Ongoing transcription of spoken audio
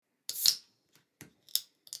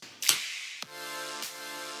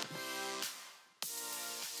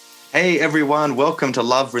Hey everyone, welcome to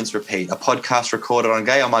Love, Rinse, Repeat, a podcast recorded on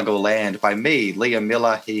Gayamargal land by me, Liam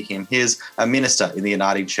Miller, he, him, his, a minister in the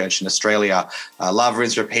Uniting Church in Australia. Love,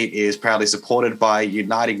 Rinse, Repeat is proudly supported by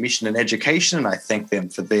Uniting Mission and Education, and I thank them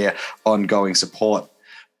for their ongoing support.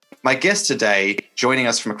 My guest today, joining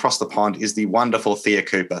us from across the pond, is the wonderful Thea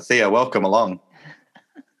Cooper. Thea, welcome along.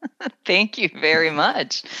 Thank you very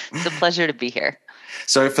much. It's a pleasure to be here.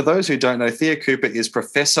 So for those who don't know, Thea Cooper is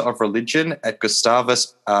Professor of Religion at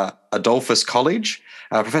Gustavus Adolphus College.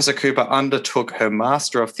 Professor Cooper undertook her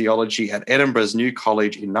Master of Theology at Edinburgh's New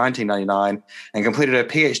College in 1999 and completed her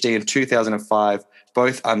PhD in 2005,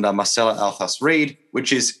 both under Marcella Althaus Reid,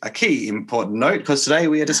 which is a key important note because today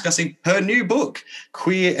we are discussing her new book,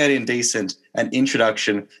 Queer and Indecent, An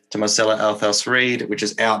Introduction to Marcella Althaus Reid, which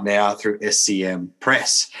is out now through SCM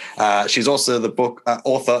Press. She's also the book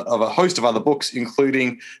author of a host of other books,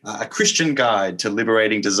 including A Christian Guide to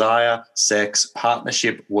Liberating Desire, Sex,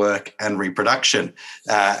 Partnership, Work, and Reproduction.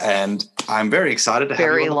 And I'm very excited to have you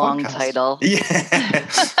on the Very long podcast. title. Yeah.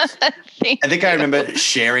 I think I remember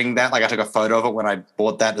sharing that. Like I took a photo of it when I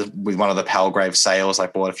bought that with one of the Palgrave sales. I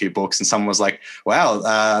bought a few books and someone was like,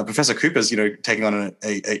 wow, Professor Cooper's, taking on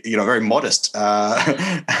a very modest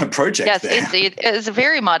project. Yes, there. it's a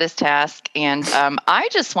very modest task. And I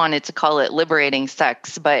just wanted to call it Liberating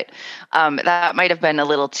Sex, but that might have been a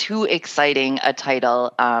little too exciting a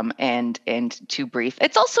title and too brief.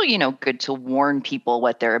 It's also, good to warn people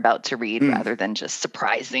what they're about to read rather than just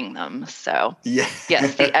surprising them. So yes,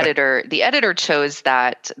 the editor chose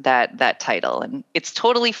that title, and it's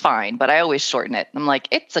totally fine, but I always shorten it. I'm like,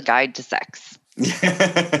 it's a guide to sex. Yeah,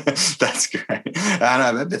 that's great. And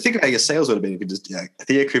I think about your sales would have been if you just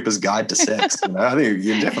Thea Cooper's Guide to Sex. I think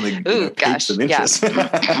you definitely piqued some interest.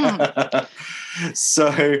 Yeah.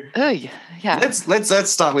 So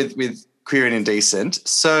let's start with Queer and Indecent.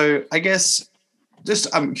 So I guess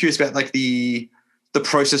I'm curious about like the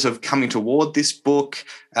process of coming toward this book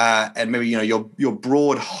and maybe your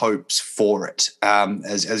broad hopes for it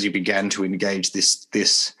as you began to engage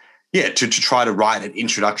this to try to write an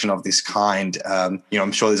introduction of this kind.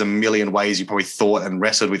 I'm sure there's a million ways you probably thought and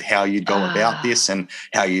wrestled with how you'd go about this and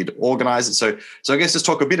how you'd organize it. So I guess just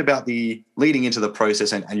talk a bit about the leading into the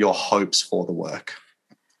process and your hopes for the work.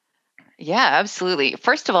 Yeah, absolutely.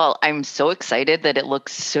 First of all, I'm so excited that it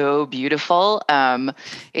looks so beautiful.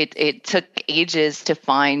 It took ages to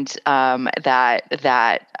find that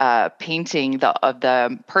painting of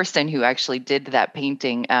the person who actually did that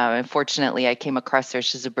painting. Unfortunately, I came across her.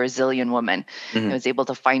 She's a Brazilian woman. I was able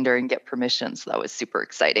to find her and get permission, so that was super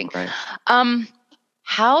exciting. Right.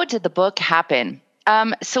 How did the book happen?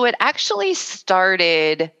 So it actually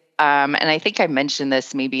started. And I think I mentioned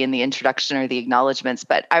this maybe in the introduction or the acknowledgments,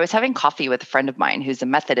 but I was having coffee with a friend of mine who's a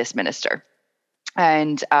Methodist minister.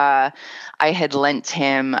 And I had lent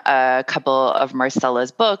him a couple of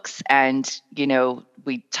Marcella's books, and,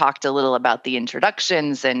 we talked a little about the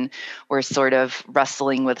introductions and we're sort of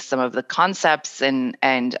wrestling with some of the concepts. And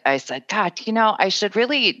I said, God, I should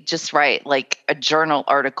really just write like a journal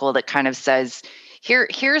article that kind of says,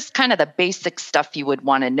 here's kind of the basic stuff you would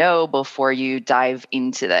want to know before you dive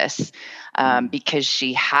into this, because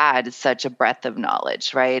she had such a breadth of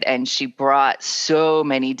knowledge, right? And she brought so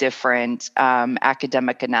many different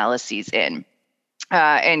academic analyses in.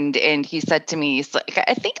 And he said to me, he's like,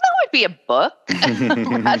 I think that would be a book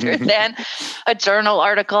rather than a journal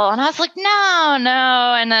article. And I was like,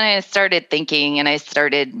 no. And then I started thinking and I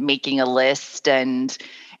started making a list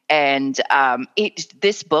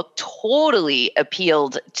this book totally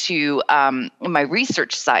appealed to my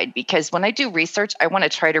research side, because when I do research, I want to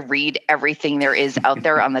try to read everything there is out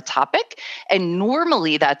there on the topic. And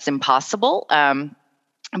normally that's impossible.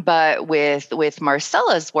 But with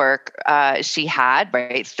Marcella's work, she had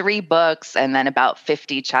 3 books and then about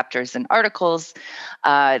 50 chapters and articles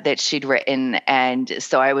that she'd written. And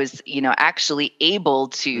so I was, actually able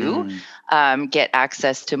to get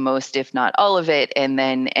access to most, if not all of it, and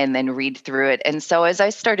then read through it. And so as I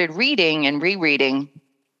started reading and rereading,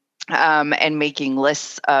 and making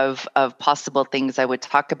lists of possible things I would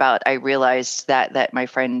talk about, I realized that my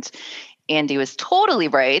friend Andy was totally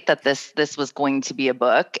right that this was going to be a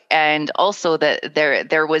book, and also that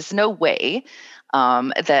there was no way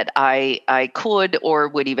that I could or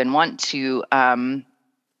would even want to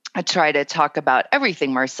try to talk about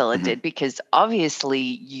everything Marcella did, because obviously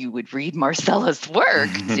you would read Marcella's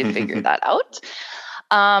work to figure that out.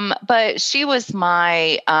 But she was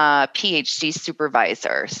my PhD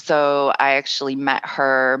supervisor. So I actually met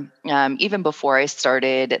her even before I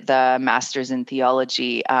started the Master's in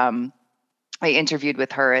Theology. I interviewed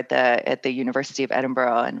with her at the University of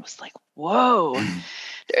Edinburgh and was like, whoa,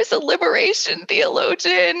 there's a liberation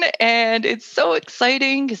theologian, and it's so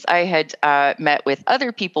exciting because I had met with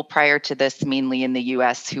other people prior to this, mainly in the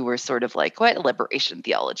U.S., who were sort of like, "What, liberation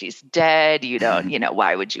theology is dead? You don't,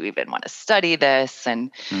 why would you even want to study this?"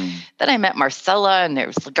 And then I met Marcella, and there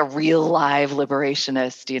was like a real live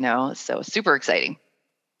liberationist, so super exciting.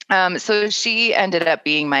 So she ended up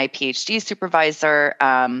being my PhD supervisor.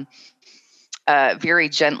 Very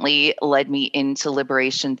gently led me into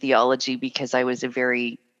liberation theology because I was a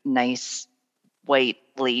very nice white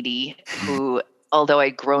lady who, although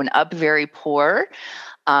I'd grown up very poor,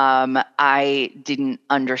 I didn't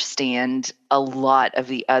understand a lot of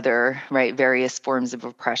the other, various forms of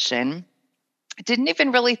oppression. I didn't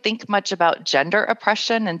even really think much about gender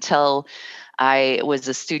oppression until I was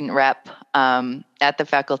a student rep at the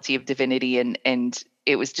Faculty of Divinity, and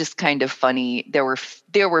it was just kind of funny. There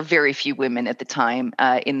were very few women at the time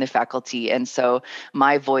in the faculty, and so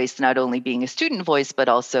my voice, not only being a student voice but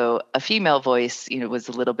also a female voice, was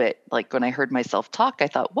a little bit like, when I heard myself talk, I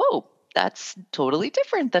thought, "Whoa, that's totally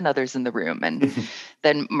different than others in the room." And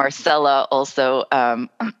then Marcella also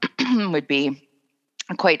would be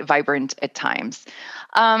quite vibrant at times.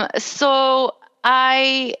 So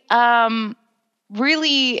I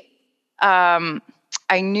really.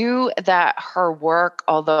 I knew that her work,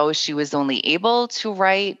 although she was only able to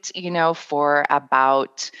write, for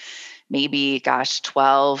about maybe,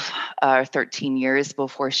 12 or 13 years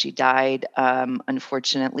before she died,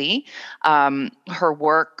 unfortunately, her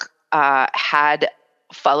work had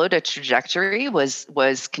followed a trajectory,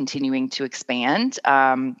 was continuing to expand.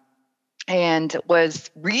 And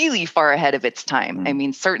was really far ahead of its time. I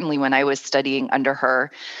mean, certainly when I was studying under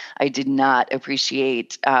her, I did not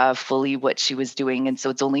appreciate fully what she was doing. And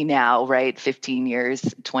so it's only now, 15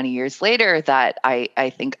 years, 20 years later, that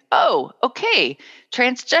I think, oh, okay,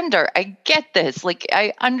 transgender, I get this. Like,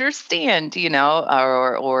 I understand,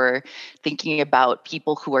 or thinking about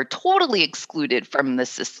people who are totally excluded from the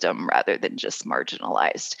system rather than just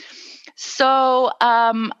marginalized. So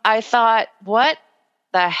I thought, what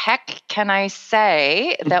the heck can I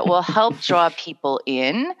say that will help draw people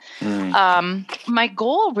in? My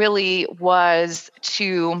goal really was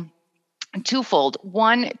twofold.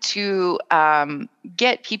 One, to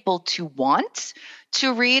get people to want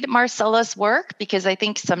to read Marcella's work, because I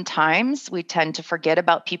think sometimes we tend to forget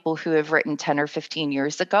about people who have written 10 or 15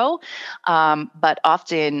 years ago. But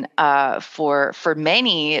often for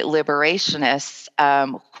many liberationists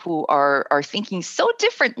who are thinking so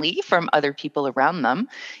differently from other people around them,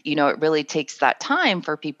 it really takes that time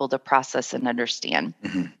for people to process and understand.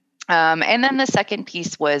 And then the second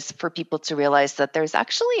piece was for people to realize that there's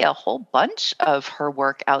actually a whole bunch of her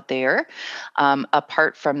work out there,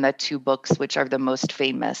 apart from the two books, which are the most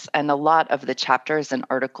famous. And a lot of the chapters and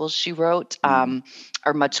articles she wrote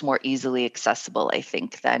are much more easily accessible, I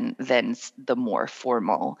think, than the more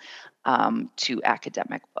formal to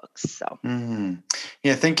academic books. So,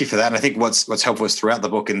 yeah, thank you for that. And I think what's helpful is throughout the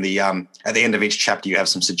book, in the at the end of each chapter, you have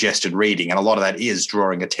some suggested reading, and a lot of that is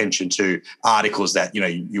drawing attention to articles that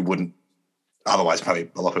you wouldn't otherwise, probably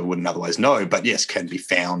a lot of people wouldn't otherwise know, but yes, can be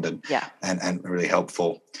found and really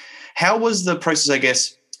helpful. How was the process? I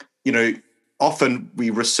guess often we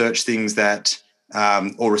research things that.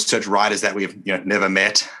 Or research writers that we've never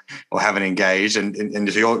met or haven't engaged,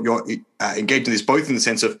 and so you're engaged in this both in the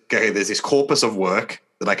sense of, okay, there's this corpus of work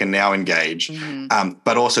that I can now engage,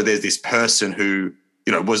 but also there's this person who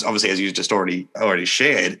was obviously, as you just already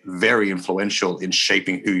shared, very influential in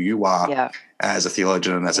shaping who you are as a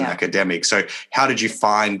theologian and as an academic. So how did you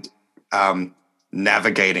find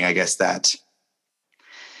navigating, I guess, that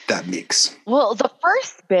mix? Well, the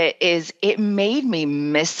first bit is it made me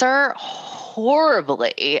miss her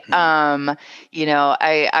horribly. I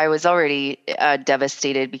was already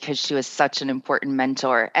devastated because she was such an important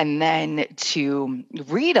mentor. And then to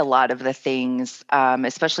read a lot of the things,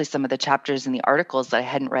 especially some of the chapters in the articles that I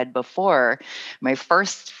hadn't read before, my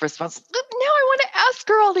first response, now I want to ask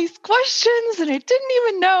her all these questions and I didn't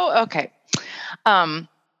even know. Okay.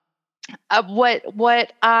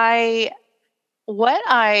 What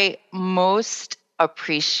I most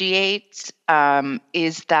appreciate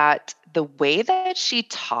is that the way that she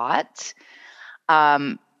taught,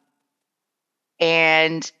 and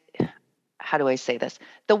how do I say this?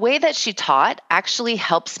 The way that she taught actually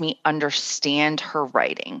helps me understand her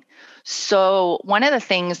writing. So one of the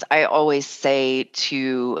things I always say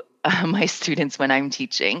to my students when I'm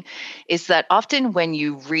teaching is that often when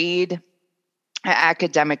you read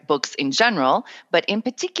academic books in general, but in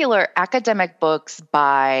particular, academic books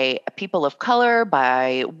by people of color,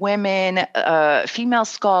 by women, female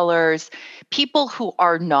scholars, people who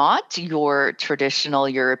are not your traditional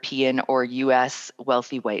European or US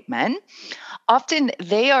wealthy white men. Often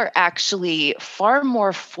they are actually far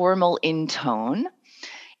more formal in tone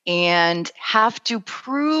and have to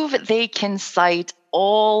prove they can cite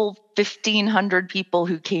all 1,500 people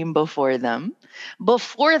who came before them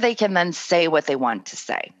before they can then say what they want to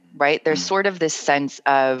say, right? There's sort of this sense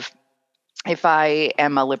of, if I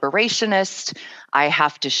am a liberationist, I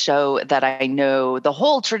have to show that I know the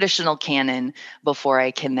whole traditional canon before I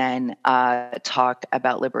can then talk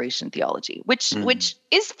about liberation theology, which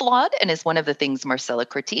is flawed and is one of the things Marcella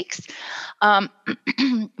critiques. But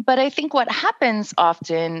I think what happens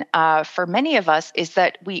often for many of us is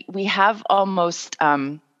that we have almost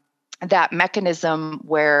that mechanism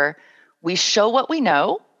where we show what we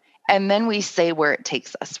know and then we say where it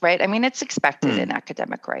takes us, right? I mean, it's expected in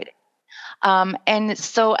academic writing. And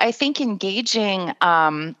so I think engaging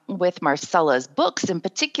with Marcella's books in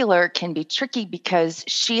particular can be tricky because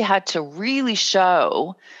she had to really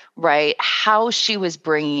show, right, how she was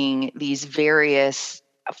bringing these various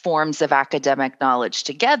forms of academic knowledge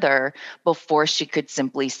together before she could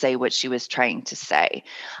simply say what she was trying to say.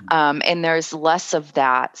 And there's less of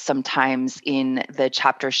that sometimes in the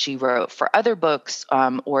chapters she wrote for other books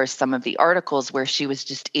or some of the articles where she was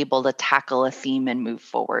just able to tackle a theme and move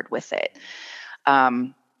forward with it.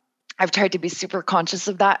 I've tried to be super conscious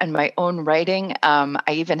of that in my own writing. I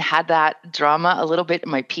even had that drama a little bit in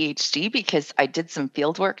my PhD because I did some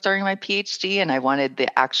field work during my PhD and I wanted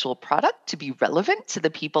the actual product to be relevant to the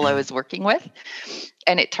people I was working with.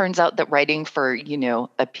 And it turns out that writing for, a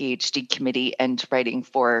PhD committee and writing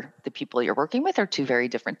for the people you're working with are two very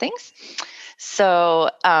different things. So,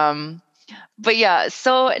 but yeah,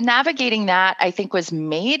 so navigating that, I think, was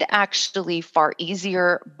made actually far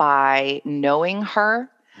easier by knowing her.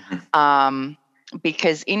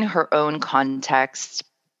 Because in her own context,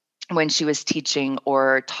 when she was teaching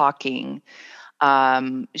or talking,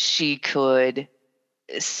 she could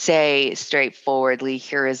say straightforwardly,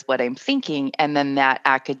 here is what I'm thinking. And then that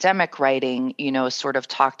academic writing, sort of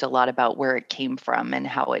talked a lot about where it came from and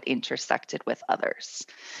how it intersected with others.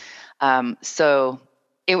 So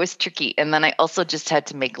it was tricky. And then I also just had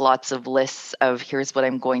to make lots of lists of here's what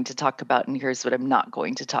I'm going to talk about and here's what I'm not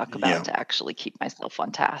going to talk about to actually keep myself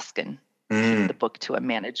on task and keep the book to a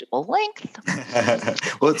manageable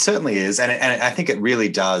length. Well, it certainly is. And I think it really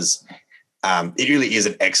does. It really is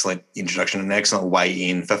an excellent introduction, an excellent way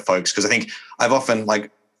in for folks. Because I think I've often,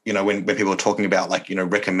 when people are talking about,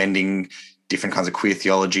 recommending different kinds of queer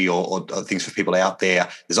theology or things for people out there,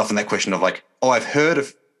 there's often that question of I've heard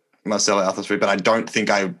of Marcella Althersreed, but I don't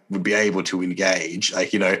think I would be able to engage, is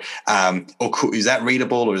that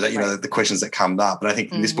readable, or is that, the questions that come up. And I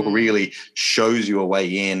think this book really shows you a way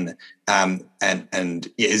in and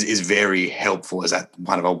is very helpful as that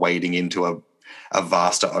kind of a wading into a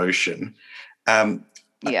vaster ocean.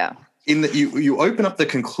 In that you open up the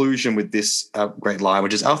conclusion with this great line,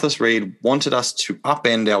 which is Althersreed wanted us to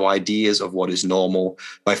upend our ideas of what is normal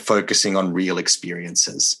by focusing on real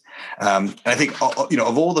experiences. And I think,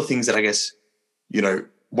 of all the things that I guess,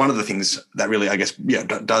 one of the things that really, I guess,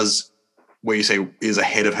 does where you say is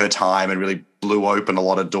ahead of her time and really blew open a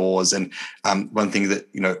lot of doors. And one thing that,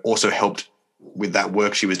 also helped with that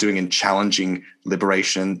work she was doing in challenging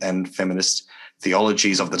liberation and feminist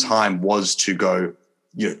theologies of the time was to go,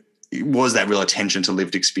 was that real attention to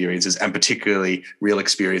lived experiences and particularly real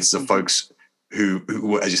experiences of folks who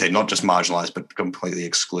were, as you say, not just marginalized, but completely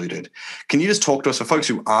excluded. Can you just talk to us, for folks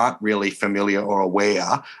who aren't really familiar or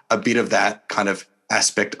aware, a bit of that kind of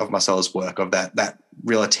aspect of Marcella's work, of that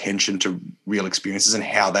real attention to real experiences and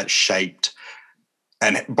how that shaped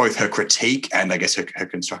and both her critique and I guess her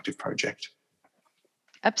constructive project?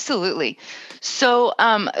 Absolutely. So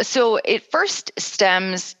it first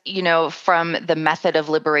stems, from the method of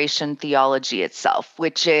liberation theology itself,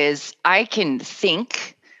 which is I can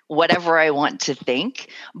think whatever I want to think,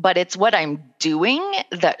 but it's what I'm doing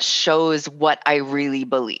that shows what I really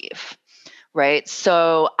believe, right?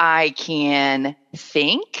 So I can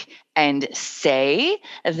think and say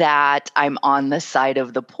that I'm on the side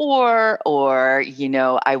of the poor or,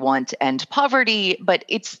 I want to end poverty, but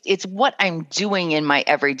it's what I'm doing in my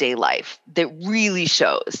everyday life that really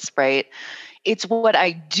shows, right? It's what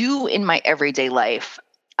I do in my everyday life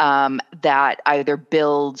that either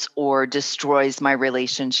builds or destroys my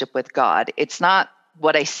relationship with God. It's not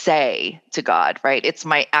what I say to God, right? It's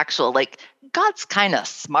my actual, God's kind of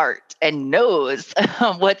smart and knows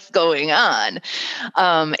what's going on,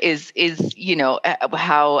 is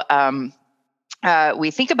how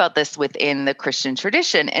we think about this within the Christian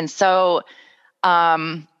tradition. And so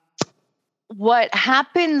what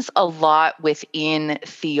happens a lot within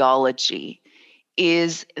theology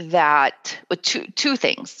is that two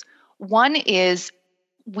things. One is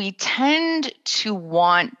we tend to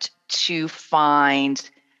want to find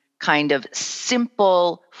kind of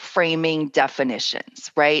simple framing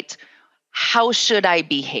definitions, right? How should I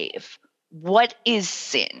behave? What is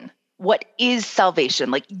sin? What is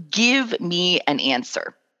salvation? Like, give me an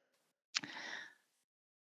answer.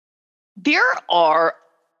 There are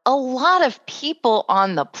a lot of people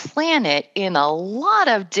on the planet in a lot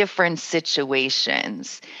of different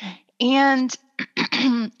situations. And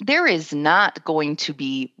there is not going to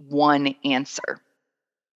be one answer.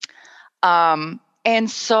 And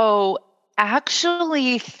so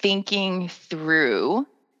actually thinking through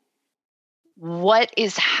what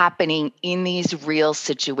is happening in these real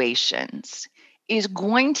situations is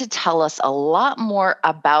going to tell us a lot more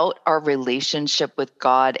about our relationship with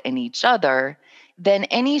God and each other than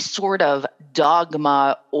any sort of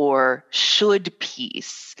dogma or should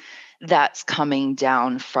piece that's coming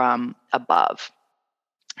down from above.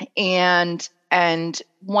 And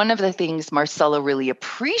one of the things Marcella really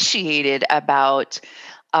appreciated about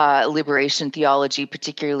liberation theology,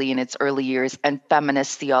 particularly in its early years, and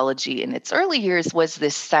feminist theology in its early years, was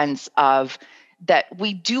this sense of that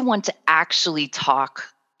we do want to actually talk.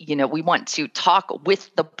 We want to talk with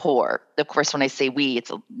the poor. Of course, when I say we, it's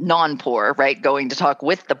a non-poor, right? Going to talk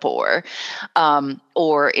with the poor.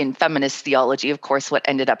 Or in feminist theology, of course, what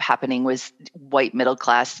ended up happening was white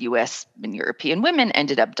middle-class US and European women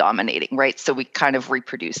ended up dominating, right? So we kind of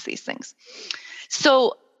reproduce these things.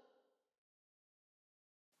 So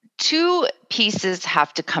two pieces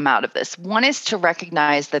have to come out of this. One is to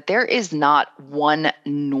recognize that there is not one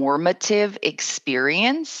normative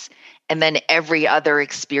experience, and then every other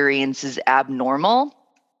experience is abnormal,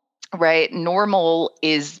 right? Normal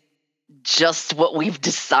is just what we've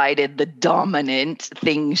decided the dominant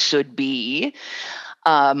thing should be,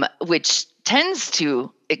 which tends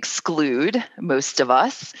to exclude most of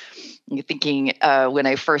us. You're thinking when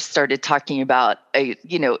I first started talking about, when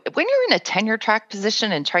you're in a tenure track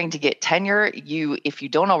position and trying to get tenure, if you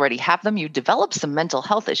don't already have them, you develop some mental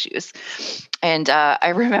health issues. And I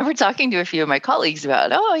remember talking to a few of my colleagues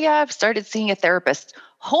about, I've started seeing a therapist.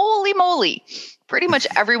 Holy moly. Pretty much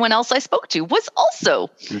everyone else I spoke to was also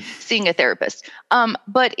seeing a therapist.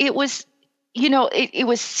 But it was, it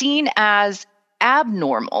was seen as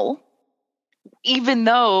abnormal, even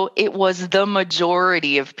though it was the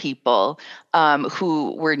majority of people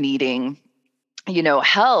who were needing,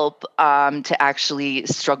 help to actually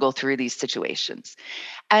struggle through these situations.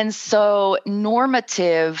 And so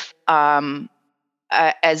normative,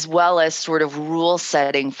 as well as sort of rule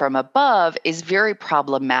setting from above, is very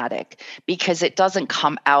problematic because it doesn't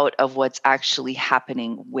come out of what's actually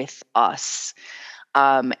happening with us.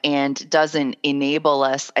 And doesn't enable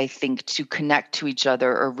us, I think, to connect to each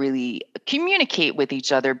other or really communicate with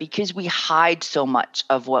each other because we hide so much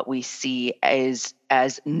of what we see as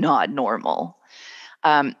not normal.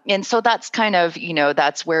 And so that's kind of,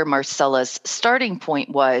 that's where Marcella's starting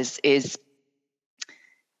point is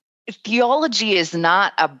theology is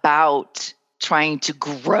not about trying to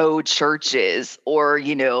grow churches or,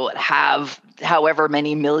 have however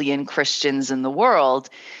many million Christians in the world.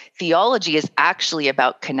 Theology is actually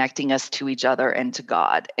about connecting us to each other and to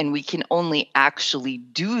God. And we can only actually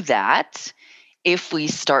do that if we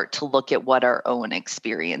start to look at what our own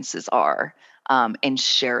experiences are and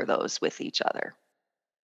share those with each other.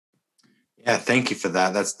 Yeah, thank you for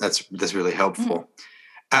that. That's really helpful.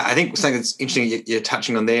 I think something that's interesting you're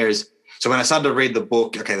touching on there is, so when I started to read the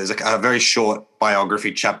book, okay, there's a very short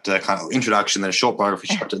biography chapter, kind of introduction, then a short biography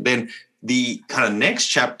chapter. Then the kind of next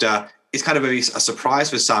chapter is kind of a surprise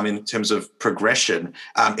for some in terms of progression,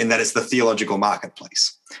 in that it's the theological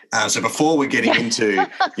marketplace. So before we're getting into,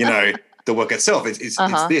 the work itself, it's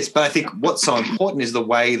this. But I think what's so important is the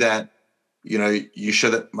way that, you show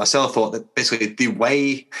that Marcella thought that basically the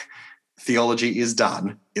way theology is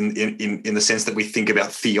done in the sense that we think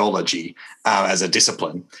about theology as a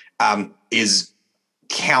discipline is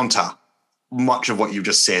counter much of what you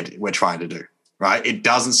just said we're trying to do, right? It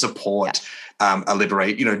doesn't support a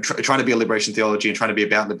liberate, trying to be a liberation theology and trying to be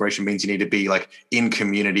about liberation means you need to be like in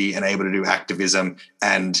community and able to do activism,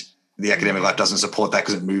 and the academic life doesn't support that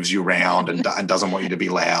because it moves you around and doesn't want you to be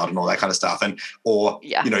loud and all that kind of stuff.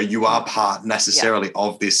 You are part necessarily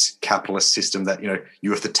of this capitalist system that,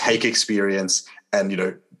 you have to take experience and,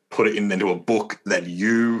 put it into a book that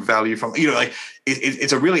you value from,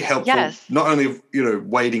 it's a really helpful, not only,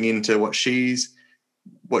 wading into what she's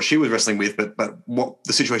what she was wrestling with, but what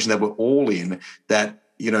the situation that we're all in, that,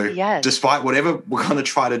 Yes. despite whatever we're going to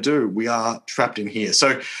try to do, we are trapped in here.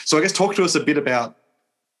 So I guess talk to us a bit about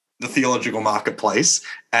the theological marketplace,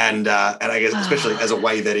 and I guess especially as a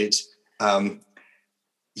way that it,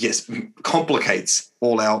 complicates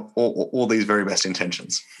all these very best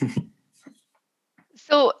intentions.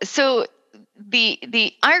 So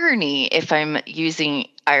the irony, if I'm using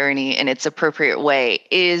irony in its appropriate way,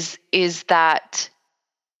 is that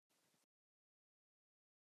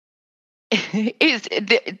is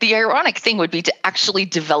the ironic thing would be to actually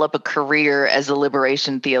develop a career as a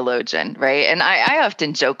liberation theologian, right? And I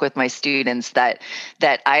often joke with my students that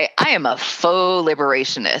I am a faux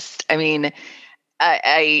liberationist. I mean,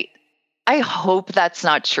 I hope that's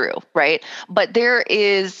not true, right? But there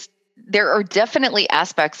are definitely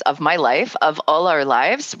aspects of my life, of all our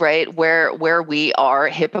lives, right, where we are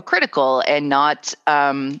hypocritical and not.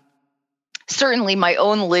 Certainly my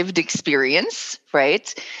own lived experience,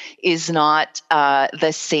 right, is not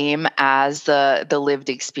the same as the lived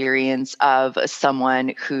experience of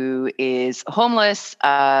someone who is homeless,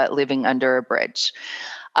 living under a bridge.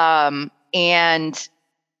 And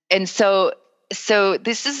so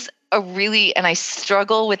this is and I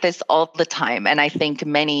struggle with this all the time, and I think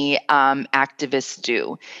many activists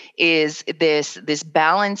do, is this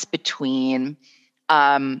balance between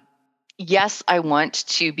yes, I want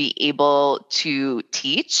to be able to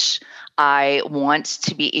teach. I want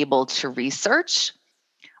to be able to research.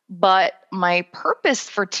 But my purpose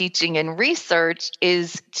for teaching and research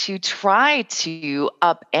is to try to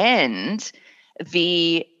upend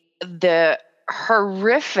the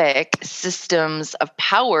horrific systems of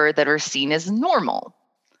power that are seen as normal.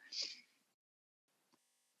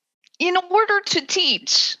 In order to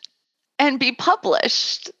teach and be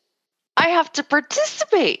published, I have to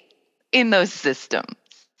participate in those systems.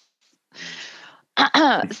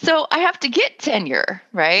 So I have to get tenure,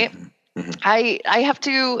 right? Mm-hmm. I have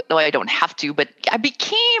to, no, I don't have to, but I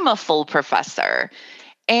became a full professor.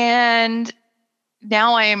 And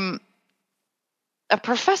now I'm a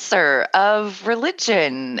professor of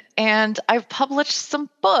religion, and I've published some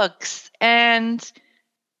books, and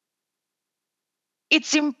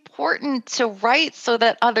it's important to write so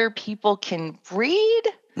that other people can read.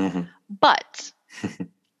 Mm-hmm. But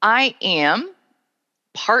I am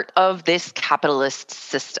part of this capitalist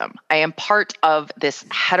system. I am part of this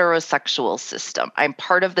heterosexual system. I'm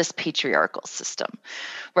part of this patriarchal system,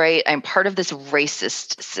 right? I'm part of this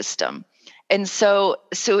racist system. And so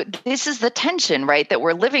this is the tension, right, that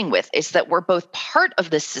we're living with, is that we're both part of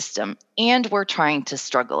this system and we're trying to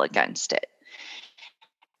struggle against it.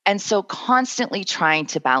 And so constantly trying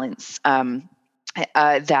to balance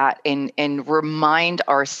that and remind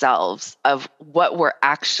ourselves of what we're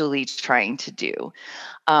actually trying to do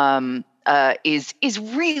is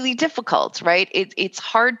really difficult, right? It's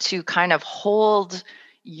hard to kind of hold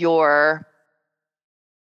your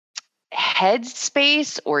head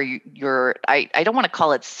space or your I don't want to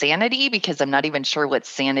call it sanity, because I'm not even sure what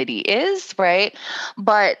sanity is, right?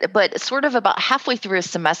 But sort of about halfway through a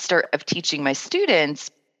semester of teaching my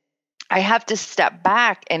students, I have to step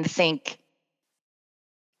back and think,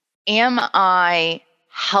 am I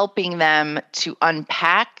helping them to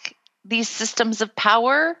unpack these systems of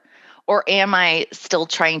power, or am I still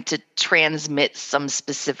trying to transmit some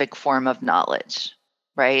specific form of knowledge,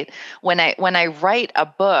 right? When I write a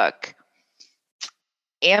book,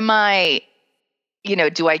 am I,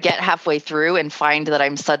 do I get halfway through and find that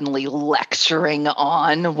I'm suddenly lecturing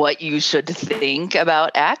on what you should think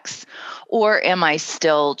about X? Or am I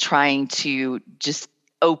still trying to just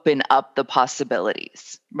open up the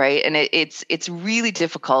possibilities, right? And it's really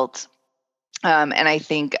difficult. And I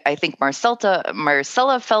think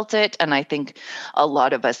Marcella felt it, and I think a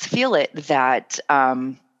lot of us feel it, that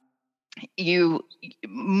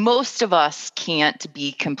most of us can't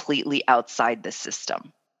be completely outside the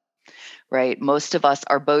system, right? Most of us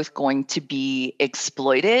are both going to be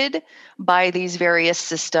exploited by these various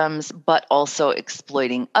systems, but also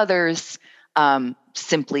exploiting others.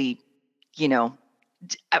 Simply,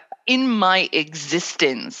 in my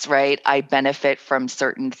existence, right, I benefit from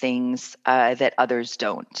certain things that others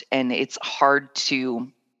don't. And it's hard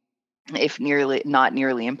to, if not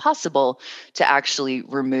nearly impossible, to actually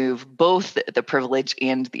remove both the privilege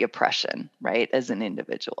and the oppression, right, as an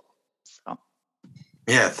individual. So,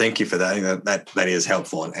 yeah, thank you for that. I think that is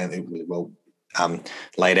helpful and really well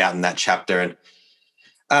laid out in that chapter.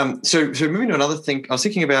 And so moving to another thing, I was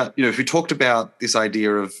thinking about, if we talked about this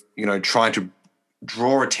idea of, trying to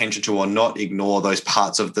draw attention to or not ignore those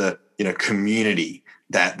parts of the, community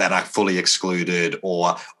that are fully excluded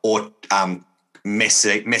or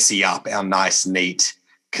messy up our nice, neat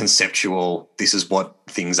conceptual, this is what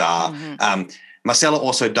things are. Mm-hmm. Marcella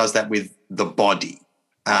also does that with the body.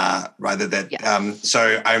 Rather that, Yes.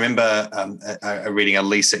 so I remember reading a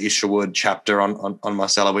Lisa Isherwood chapter on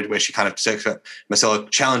Marcella, where she kind of talks about Marcella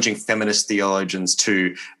challenging feminist theologians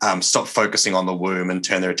to stop focusing on the womb and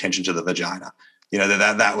turn their attention to the vagina.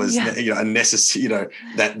 That was a necessary.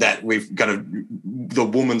 That we've kind of, the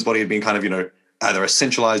woman's body had been kind of either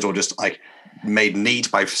essentialized or just like made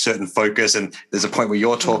neat by certain focus. And there's a point where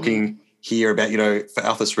you're talking here about for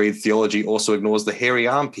Alphys Reid, theology also ignores the hairy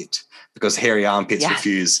armpit, because hairy armpits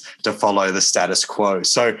refuse to follow the status quo.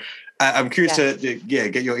 So I'm curious to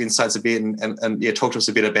get your insights a bit and talk to us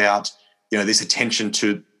a bit about, this attention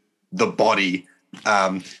to the body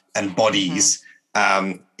and bodies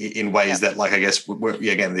in ways that, like, I guess,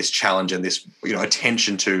 again, this challenge and this,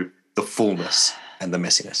 attention to the fullness and the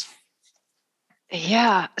messiness.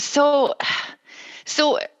 Yeah. So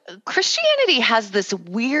Christianity has this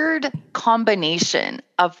weird combination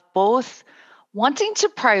of both wanting to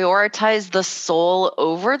prioritize the soul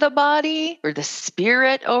over the body, or the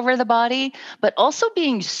spirit over the body, but also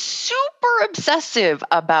being super obsessive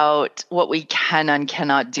about what we can and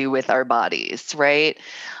cannot do with our bodies, right?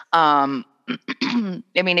 I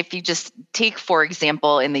mean, if you just take, for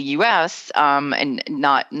example, in the U.S., and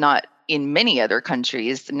not in many other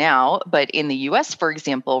countries now, but in the U.S., for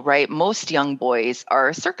example, right, most young boys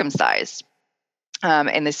are circumcised.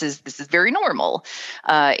 And this is very normal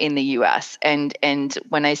in the U.S. And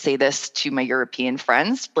when I say this to my European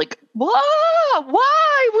friends, like,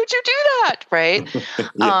 why would you do that, right?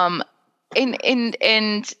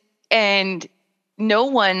 And no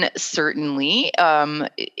one certainly,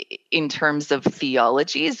 in terms of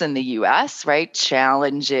theologies in the U.S., right,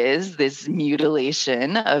 challenges this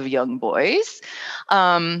mutilation of young boys.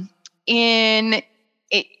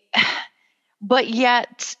 But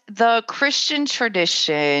yet the Christian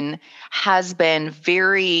tradition has been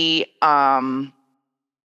very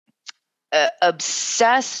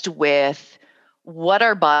obsessed with what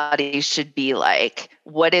our bodies should be like,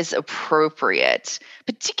 what is appropriate,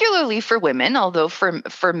 particularly for women, although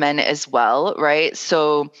for men as well, right?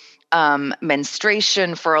 So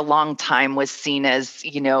menstruation for a long time was seen as,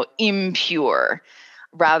 impure,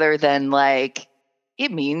 rather than like,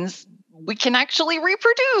 it means we can actually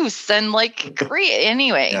reproduce and like create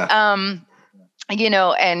anyway. And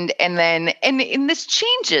this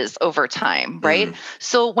changes over time, right?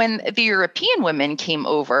 So when the European women came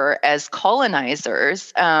over as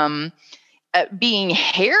colonizers, being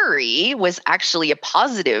hairy was actually a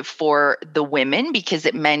positive for the women, because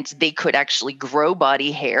it meant they could actually grow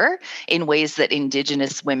body hair in ways that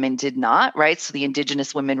indigenous women did not, right? So the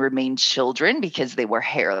indigenous women remained children because they were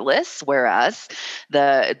hairless, whereas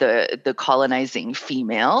the colonizing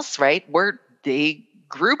females, right, they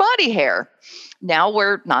grew body hair. Now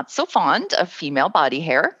we're not so fond of female body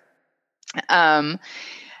hair. And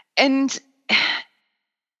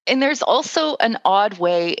there's also an odd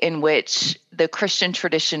way in which the Christian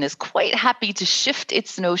tradition is quite happy to shift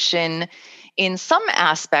its notion in some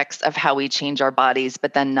aspects of how we change our bodies,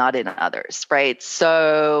 but then not in others, right?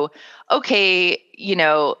 So, okay,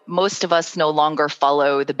 most of us no longer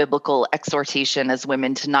follow the biblical exhortation as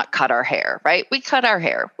women to not cut our hair, right? We cut our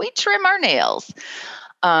hair, we trim our nails.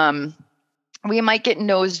 We might get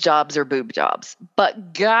nose jobs or boob jobs,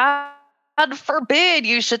 but God forbid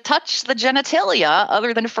you should touch the genitalia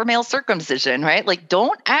other than for male circumcision, right? Like,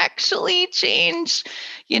 don't actually change,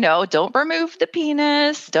 don't remove the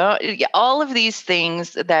penis, all of these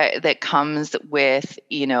things that comes with,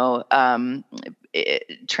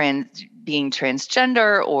 being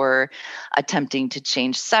transgender or attempting to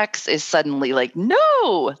change sex is suddenly like,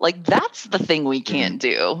 no, like that's the thing we can't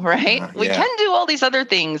do, right? We can do all these other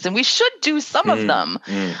things and we should do some of them.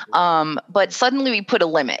 But suddenly we put a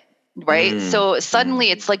limit, right? So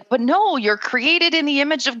suddenly it's like, but no, you're created in the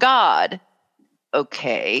image of God.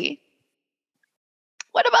 Okay.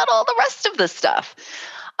 What about all the rest of the stuff?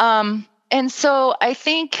 And so I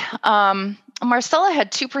think Marcella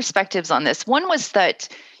had two perspectives on this. One was that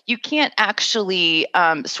you can't actually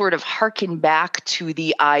sort of hearken back to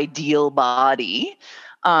the ideal body,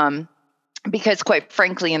 because quite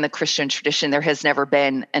frankly, in the Christian tradition, there has never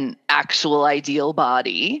been an actual ideal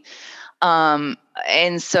body. And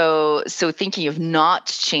so thinking of not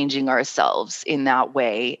changing ourselves in that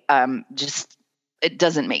way, it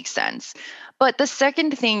doesn't make sense. But the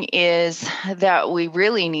second thing is that we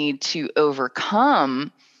really need to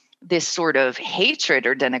overcome this sort of hatred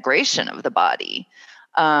or denigration of the body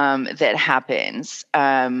that happens,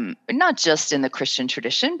 not just in the Christian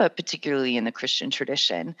tradition, but particularly in the Christian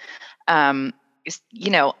tradition.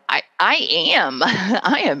 I am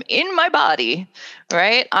I am in my body,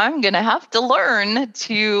 right? I'm going to have to learn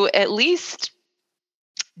to at least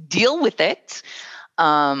deal with it.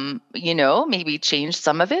 Maybe change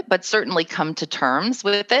some of it, but certainly come to terms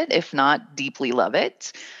with it, if not deeply love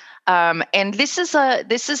it. And this is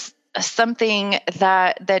something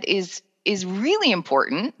that is really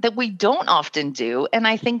important that we don't often do, and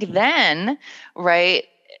I think then, right,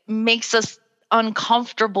 makes us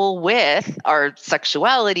uncomfortable with our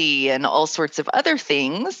sexuality and all sorts of other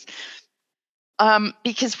things,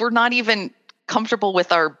 because we're not even comfortable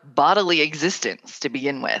with our bodily existence to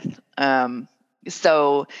begin with.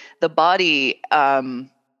 So the body,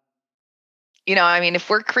 if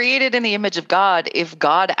we're created in the image of God, if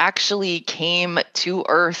God actually came to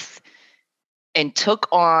earth and took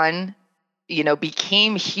on,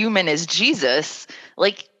 became human as Jesus,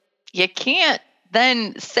 like, you can't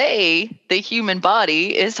then say the human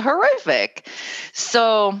body is horrific.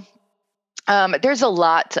 So there's a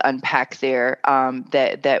lot to unpack there,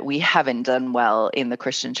 that we haven't done well in the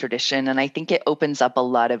Christian tradition. And I think it opens up a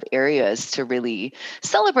lot of areas to really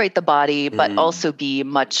celebrate the body, but also be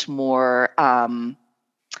much more open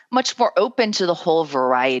to the whole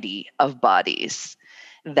variety of bodies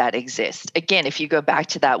that exist. Again, if you go back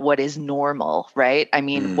to that, what is normal, right? I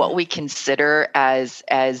mean, what we consider as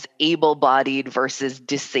able-bodied versus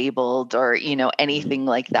disabled, or, anything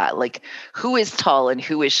like that. Like, who is tall and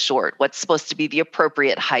who is short? What's supposed to be the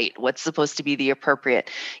appropriate height? What's supposed to be the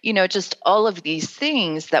appropriate, just all of these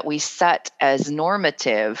things that we set as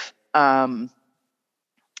normative,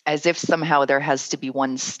 as if somehow there has to be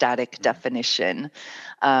one static definition,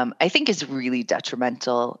 I think is really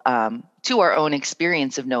detrimental to our own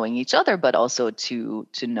experience of knowing each other, but also to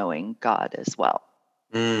knowing God as well.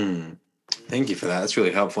 Thank you for that. That's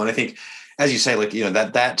really helpful. And I think, as you say, like,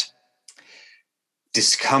 that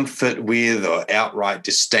discomfort with or outright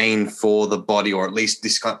disdain for the body, or at least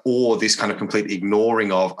this kind of complete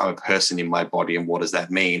ignoring of, I'm a person in my body and what does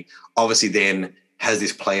that mean, obviously then has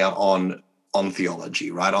this play out on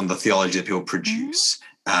theology, right? On the theology that people produce.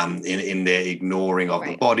 In their ignoring of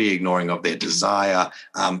the body, ignoring of their desire,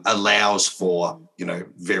 allows for,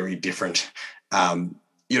 very different,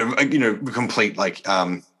 complete, like,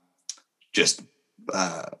 just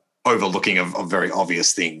overlooking of very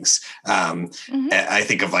obvious things. I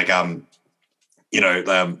think of, like,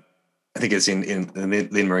 I think it's in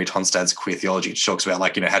Lynn Marie Tonstad's Queer Theology. It talks about,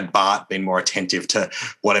 like, had Bart been more attentive to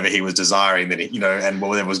whatever he was desiring, then, and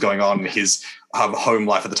whatever was going on in his home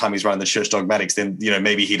life at the time he's running the Church Dogmatics, then,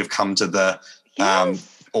 maybe he'd have come to the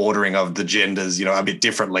ordering of the genders, a bit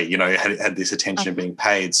differently, had this attention being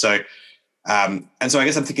paid. So, and so I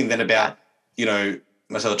guess I'm thinking then about,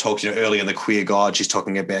 Marcella talks, earlier in the Queer God, she's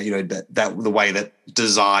talking about, that the way that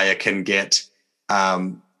desire can get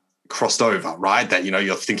crossed over, right? That,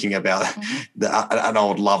 you're thinking about an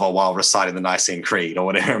old lover while reciting the Nicene Creed or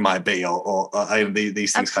whatever it might be, or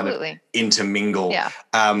these things kind of intermingle. Yeah.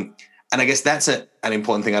 And I guess that's an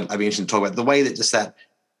important thing I'd be interested to talk about, the way that just that,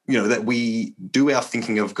 that we do our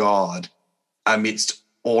thinking of God amidst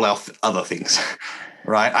all our other things.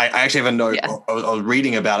 Right. I actually have a note. Yeah. I was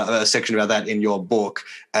reading about a section about that in your book,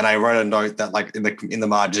 and I wrote a note that, like, in the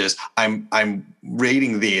margins, I'm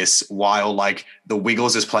reading this while, like, the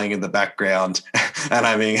Wiggles is playing in the background, and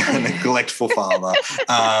I'm being a neglectful father.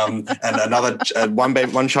 And another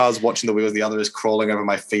one child's watching the Wiggles, the other is crawling over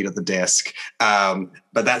my feet at the desk.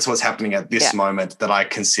 But that's what's happening at this moment that I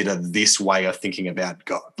consider this way of thinking about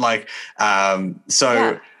God. Like,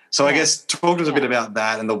 so I guess talk to us a bit about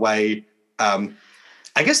that and the way.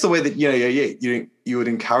 I guess the way that you would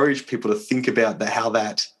encourage people to think about that, how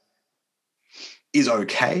that is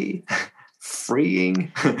okay,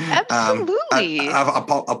 freeing, absolutely,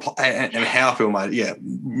 and how people might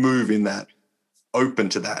move in that, open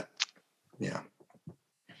to that,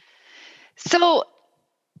 So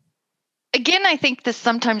again, I think this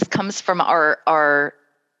sometimes comes from our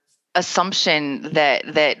assumption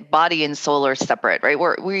that body and soul are separate, right?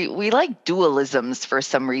 We like dualisms for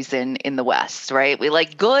some reason in the West, right? We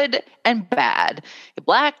like good and bad,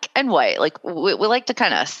 black and white. Like, we like to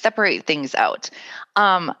kind of separate things out.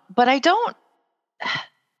 But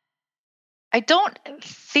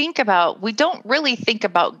we don't really think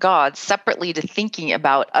about God separately to thinking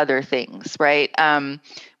about other things, right?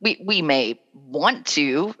 We may want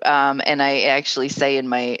to, and I actually say in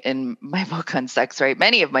my book on sex, right?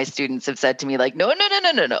 Many of my students have said to me, like, no. One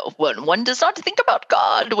does not think about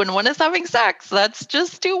God when one is having sex. That's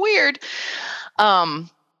just too weird.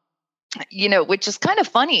 which is kind of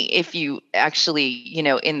funny if you actually,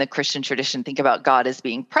 in the Christian tradition, think about God as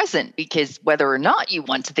being present, because whether or not you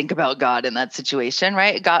want to think about God in that situation,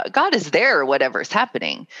 right? God is there, whatever's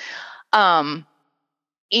happening. And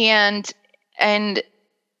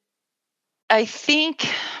I think,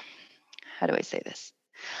 how do I say this?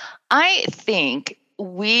 I think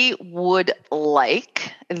we would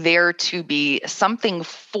like there to be something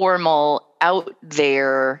formal out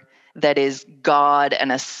there that is God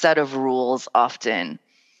and a set of rules often,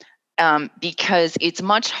 because it's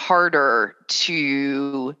much harder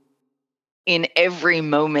to, in every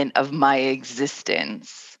moment of my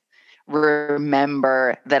existence,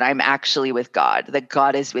 remember that I'm actually with God, that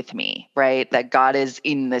God is with me, right? That God is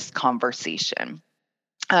in this conversation.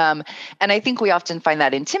 And I think we often find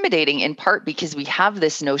that intimidating, in part because we have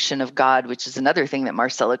this notion of God, which is another thing that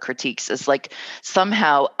Marcella critiques, is like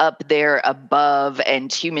somehow up there above, and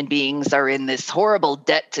human beings are in this horrible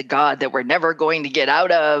debt to God that we're never going to get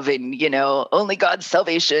out of. And, only God's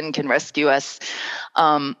salvation can rescue us.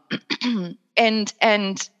 And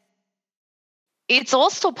it's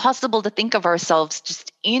also possible to think of ourselves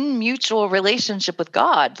just in mutual relationship with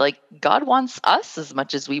God. Like, God wants us as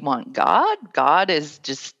much as we want God. God is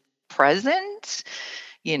just present,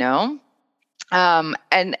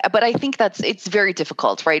 but I think it's very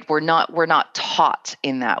difficult, right? We're not taught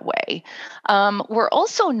in that way. We're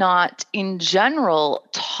also not, in general,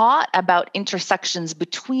 taught about intersections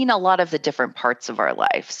between a lot of the different parts of our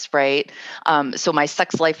lives, right? So my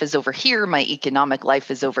sex life is over here, my economic life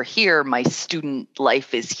is over here, my student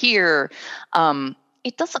life is here.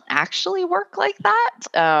 It doesn't actually work like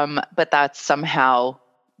that, but that's somehow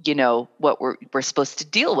what we're supposed to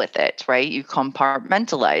deal with it, right? You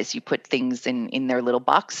compartmentalize, you put things in their little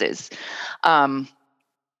boxes. And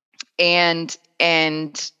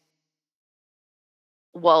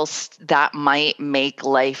whilst that might make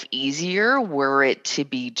life easier were it to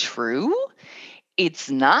be true, it's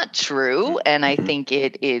not true. And I think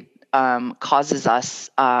it causes us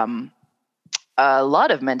a lot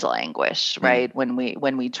of mental anguish, right? When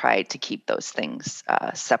we try to keep those things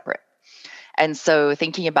separate. And so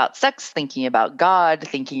thinking about sex, thinking about God,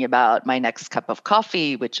 thinking about my next cup of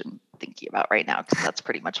coffee, which I'm thinking about right now, because that's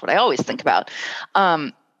pretty much what I always think about.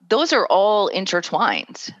 Those are all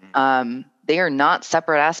intertwined. They are not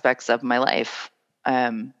separate aspects of my life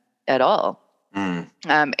at all. And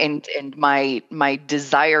my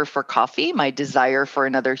desire for coffee, my desire for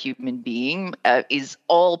another human being is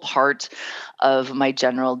all part of my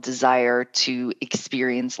general desire to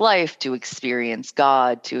experience life, to experience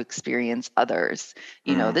God, to experience others.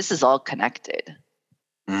 This is all connected.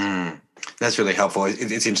 That's really helpful.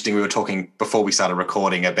 It's interesting. We were talking before we started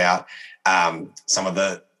recording about some of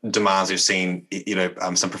the demands we've seen,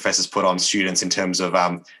 some professors put on students in terms of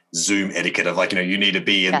Zoom etiquette of you need to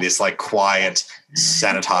be in this quiet,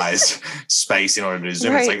 sanitized space in order to do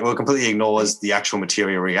Zoom. Right. It's it completely ignores the actual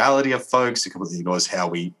material reality of folks. It completely ignores how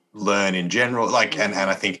we learn in general. And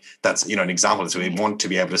I think that's, an example. So we want to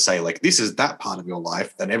be able to say this is that part of your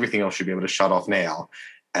life, then everything else should be able to shut off now.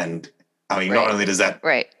 And I mean, not only does that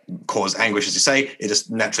cause anguish, as you say, it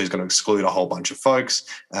just naturally is going to exclude a whole bunch of folks.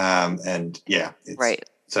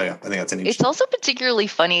 So I think that's an interesting. It's also particularly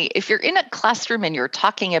funny if you're in a classroom and you're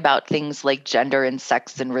talking about things like gender and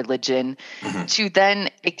sex and religion, to then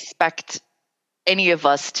expect any of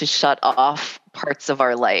us to shut off parts of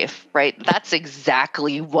our life, right? That's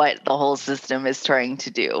exactly what the whole system is trying to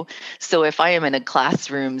do. So if I am in a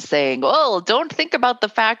classroom saying, "Oh, don't think about the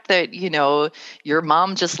fact that, your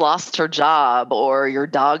mom just lost her job or your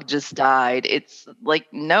dog just died." It's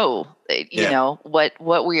no,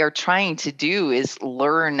 what we are trying to do is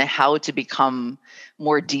learn how to become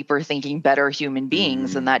more deeper thinking, better human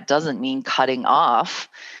beings. And that doesn't mean cutting off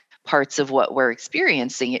parts of what we're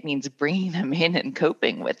experiencing. It means bringing them in and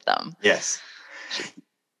coping with them. Yes.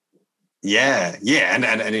 Yeah. And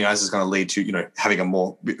this is going to lead to, having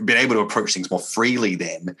being able to approach things more freely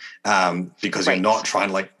then, because you're not trying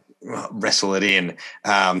to wrestle it in.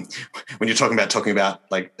 When you're talking about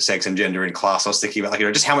sex and gender in class, I was thinking about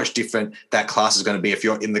just how much different that class is going to be if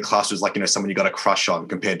you're in the class with someone you got a crush on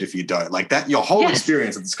compared to if you don't. That your whole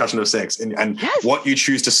experience of discussion of sex and what you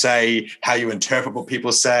choose to say, how you interpret what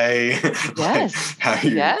people say, how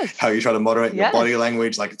you try to moderate your body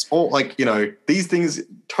language, it's all these things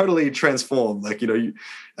totally transform.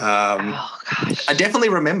 I definitely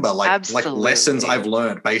remember lessons I've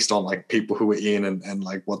learned based on people who were in and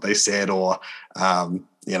what they said, or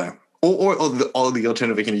or the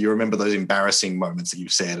alternative, you remember those embarrassing moments that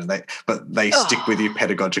you've said, and they stick with you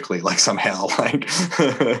pedagogically somehow.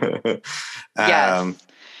 Yes.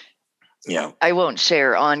 Yeah. I won't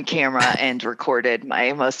share on camera and recorded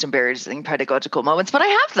my most embarrassing pedagogical moments, but I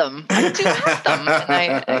have them. I do have them.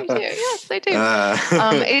 And I do. Yes, I do.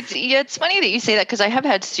 It's funny that you say that, because I have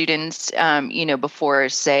had students, before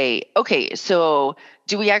say, okay, so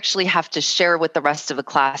do we actually have to share with the rest of the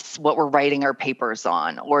class what we're writing our papers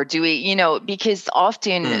on? Or do we, because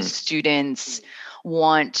often students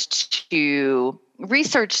want to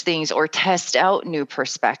research things or test out new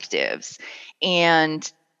perspectives.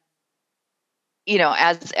 And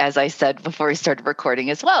as I said before we started recording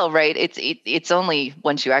as well, right? It's only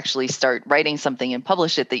once you actually start writing something and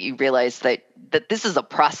publish it that you realize that this is a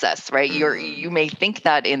process, right? You may think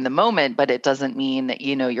that in the moment, but it doesn't mean that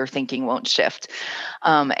your thinking won't shift.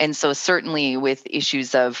 And so certainly with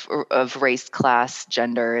issues of race, class,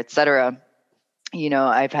 gender, et cetera,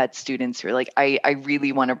 I've had students who are like, I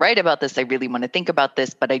really want to write about this. I really want to think about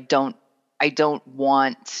this, but I don't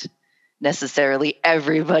want necessarily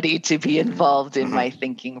everybody to be involved in my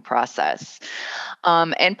thinking process.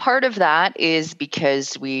 And part of that is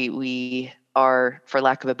because we are, for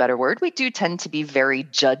lack of a better word, we do tend to be very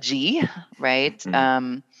judgy, right?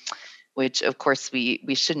 Which of course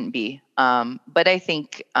we shouldn't be. But I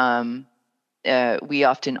think we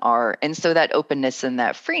often are. And so that openness and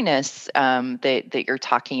that freeness that you're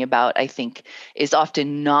talking about, I think, is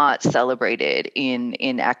often not celebrated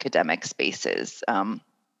in academic spaces.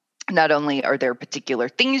 Not only are there particular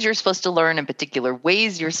things you're supposed to learn and particular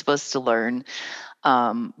ways you're supposed to learn,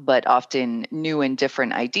 but often new and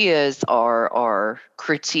different ideas are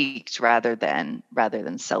critiqued rather than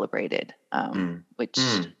celebrated, which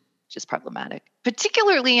is problematic,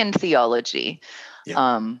 particularly in theology.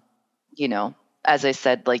 Yeah. As I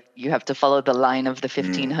said, like, you have to follow the line of the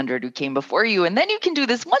 1500 who came before you, and then you can do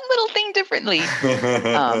this one little thing differently,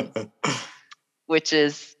 which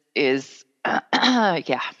is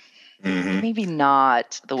yeah. Maybe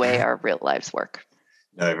not the way our real lives work.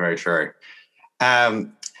 No, very true. So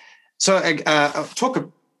talk a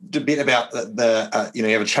bit about the you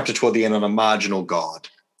have a chapter toward the end on a marginal God.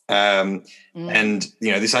 And,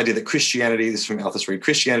 this idea that Christianity, this is from Althus Reed,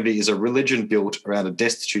 Christianity is a religion built around a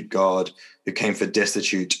destitute God who came for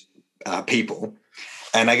destitute people.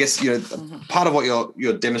 And I guess, part of what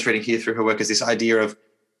you're demonstrating here through her work is this idea of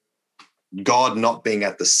God not being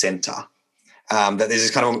at the center. That there's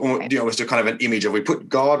this kind of almost a kind of an image of, we put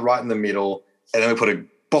God right in the middle, and then we put a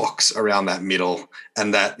box around that middle,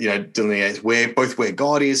 and that delineates where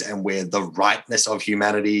God is and where the rightness of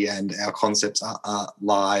humanity and our concepts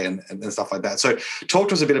lie and stuff like that. So talk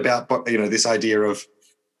to us a bit about this idea of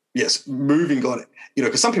moving God,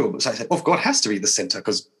 because some people say, oh, God has to be the center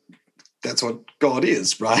because that's what God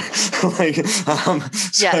is, right? So talk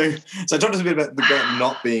to us a bit about the God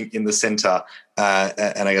not being in the center,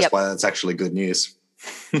 and I guess why that's actually good news.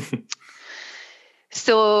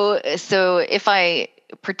 So if I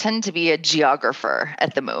pretend to be a geographer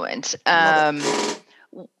at the moment,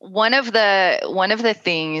 one of the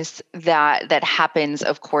things that happens,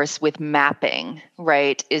 of course, with mapping,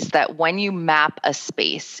 right, is that when you map a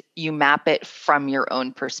space, you map it from your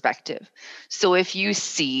own perspective. So if you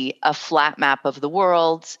see a flat map of the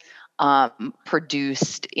world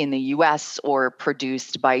produced in the US or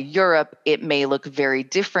produced by Europe, it may look very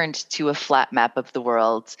different to a flat map of the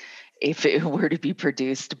world if it were to be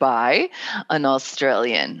produced by an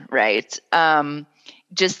Australian, right?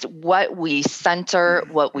 Just what we center,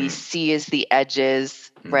 what we see as the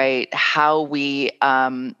edges, right? How we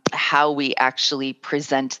actually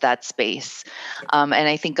present that space. And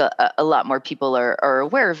I think a lot more people are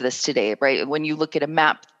aware of this today, right? When you look at a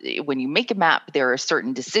map, when you make a map, there are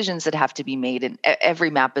certain decisions that have to be made, and every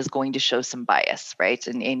map is going to show some bias, right?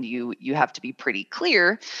 And you have to be pretty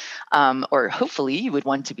clear, or hopefully you would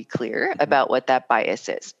want to be clear about what that bias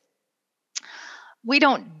is. We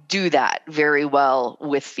don't do that very well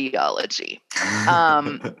with theology,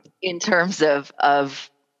 in terms of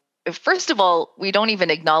first of all, we don't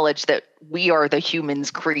even acknowledge that we are the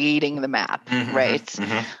humans creating the map, right?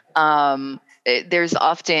 There's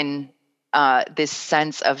often this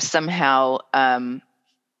sense of somehow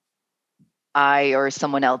I or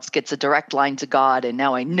someone else gets a direct line to God, and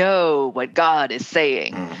now I know what God is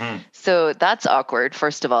saying. So that's awkward,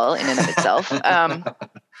 first of all, in and of itself.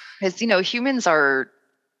 Because, humans are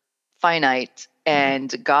finite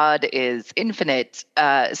and God is infinite,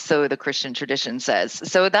 so the Christian tradition says.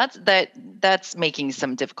 So that's making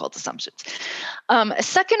some difficult assumptions.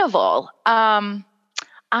 Second of all,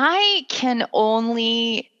 I can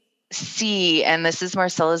only see, and this is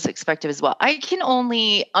Marcella's perspective as well, I can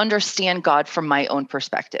only understand God from my own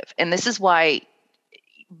perspective. And this is why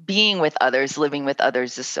being with others, living with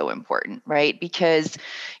others is so important, right? Because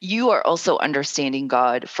you are also understanding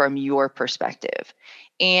God from your perspective.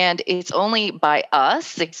 And it's only by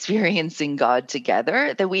us experiencing God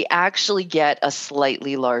together that we actually get a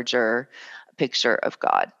slightly larger picture of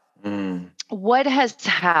God. What has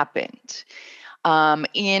happened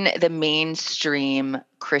in the mainstream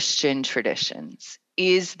Christian traditions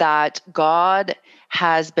is that God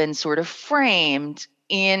has been sort of framed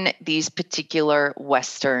in these particular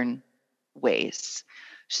Western ways.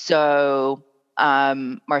 So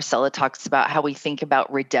Marcella talks about how we think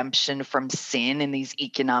about redemption from sin in these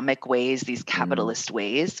economic ways, these capitalist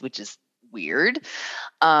ways, which is weird.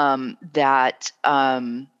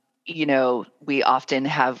 We often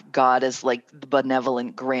have God as like the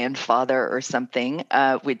benevolent grandfather or something,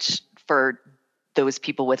 which for those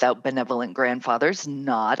people without benevolent grandfathers,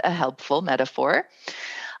 not a helpful metaphor.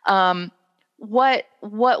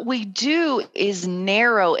 What we do is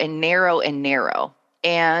narrow and narrow and narrow.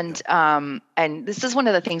 And this is one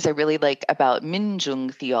of the things I really like about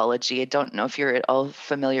Minjung theology. I don't know if you're at all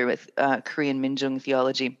familiar with Korean Minjung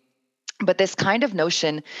theology, but this kind of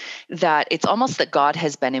notion that it's almost that God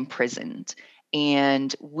has been imprisoned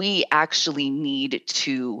and we actually need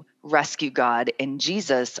to rescue God and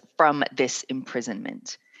Jesus from this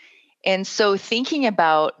imprisonment. And so thinking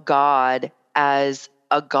about God as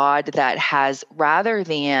a God that has, rather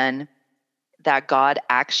than that God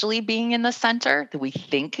actually being in the center, that we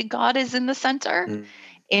think God is in the center,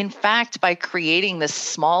 in fact, by creating this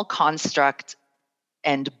small construct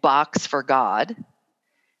and box for God,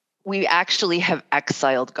 we actually have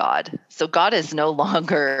exiled God. So God is no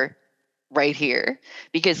longer right here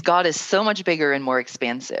because God is so much bigger and more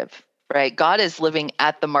expansive, right? God is living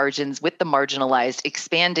at the margins with the marginalized,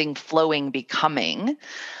 expanding, flowing, becoming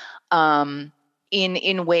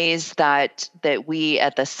in ways that we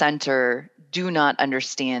at the center do not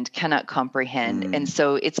understand, cannot comprehend. And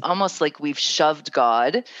so it's almost like we've shoved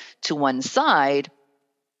God to one side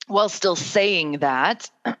while still saying that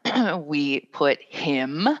we put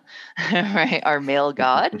him, right, our male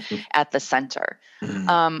God, at the center.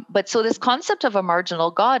 But so this concept of a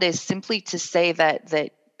marginal God is simply to say that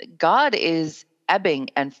God is ebbing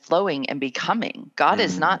and flowing and becoming. God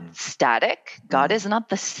is not static. God is not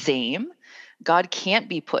the same. God can't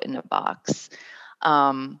be put in a box.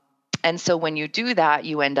 And so when you do that,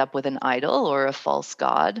 you end up with an idol or a false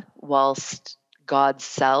God, whilst God's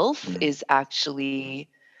self is actually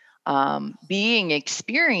being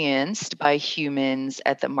experienced by humans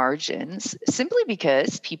at the margins, simply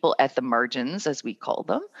because people at the margins, as we call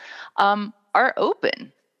them, are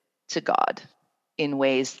open to God in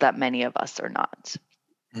ways that many of us are not.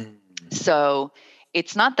 So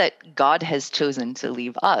it's not that God has chosen to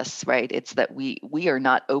leave us, right? It's that we are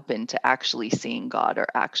not open to actually seeing God or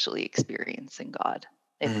actually experiencing God,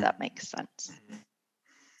 if that makes sense.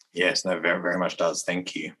 Yes, no, very, very much does.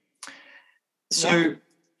 Thank you. So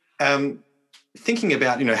thinking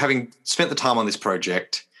about, having spent the time on this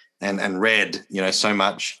project and read, so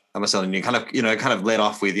much, Marcella, and you kind of led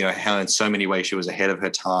off with, how in so many ways she was ahead of her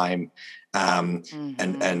time, and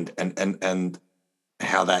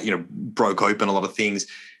how that, broke open a lot of things.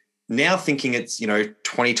 Now thinking it's,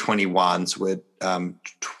 2021, so we're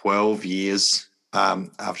 12 years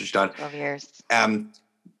after she died. 12 years.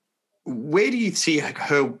 Where do you see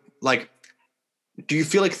her, like, do you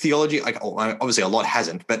feel like theology, like, obviously a lot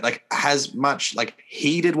hasn't, but like has much like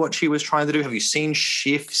heeded what she was trying to do? Have you seen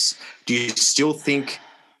shifts? Do you still think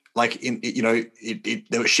like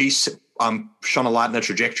she's shone a light in the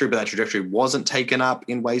trajectory, but that trajectory wasn't taken up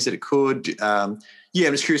in ways that it could? I'm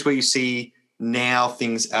just curious where you see now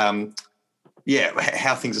things, how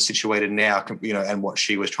things are situated now, and what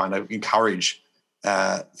she was trying to encourage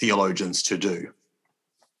theologians to do.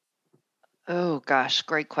 Oh gosh,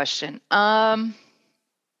 great question.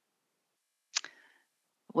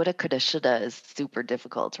 Woulda, coulda, shoulda is super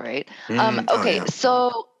difficult, right?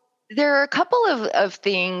 So there are a couple of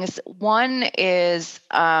things. One is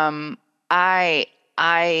I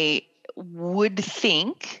would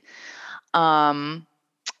think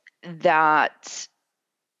that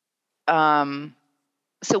so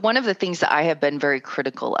one of the things that I have been very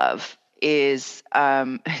critical of is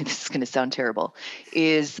this is going to sound terrible,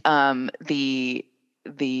 is the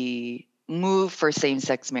move for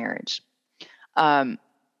same-sex marriage.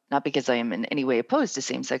 Not because I am in any way opposed to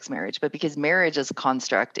same-sex marriage, but because marriage as a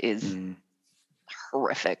construct is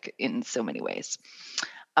horrific in so many ways,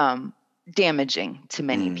 damaging to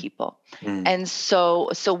many people. And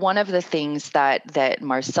so one of the things that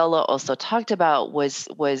Marcella also talked about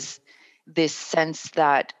was this sense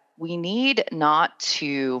that we need not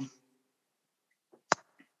to,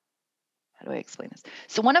 how do I explain this?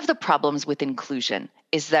 So one of the problems with inclusion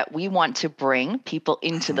is that we want to bring people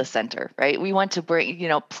into the center, right? We want to bring,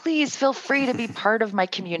 please feel free to be part of my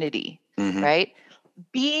community, right?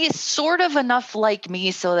 Be sort of enough like me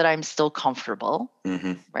so that I'm still comfortable,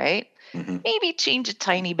 right? Maybe change a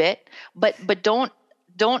tiny bit, but don't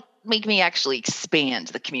make me actually expand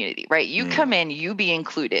the community, right? You come in, you be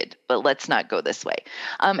included, but let's not go this way.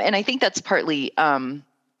 And I think that's partly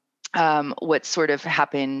what sort of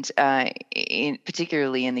happened,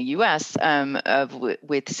 particularly in the U.S.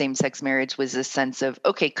 With same-sex marriage, was a sense of,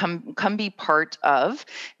 okay, come be part of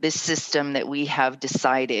this system that we have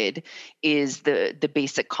decided is the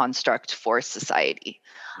basic construct for society,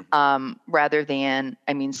 rather than,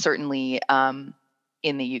 certainly.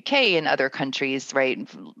 In the UK and other countries, right,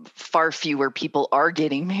 far fewer people are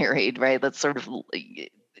getting married, right? That's sort of,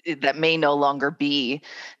 that may no longer be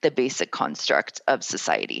the basic construct of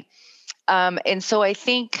society. And so I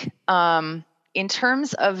think in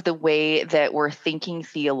terms of the way that we're thinking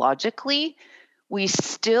theologically, we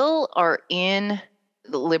still are the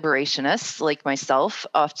liberationists, like myself,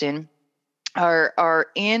 often are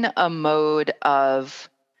in a mode of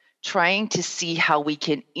trying to see how we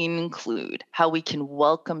can include, how we can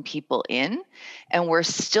welcome people in, and we're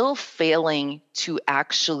still failing to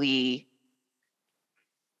actually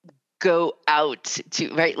go out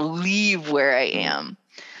to, right, leave where I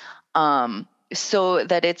am. So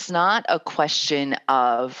that it's not a question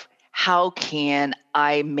of how can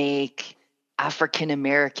I make African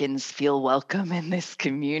Americans feel welcome in this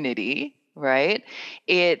community, right?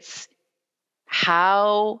 It's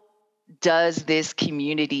how does this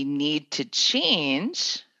community need to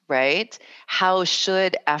change, right? How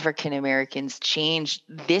should African Americans change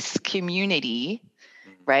this community,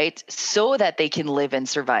 right, so that they can live and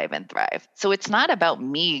survive and thrive? So it's not about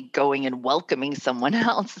me going and welcoming someone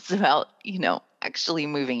else. It's about, actually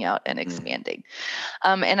moving out and expanding.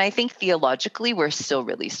 And I think theologically, we're still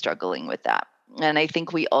really struggling with that. And I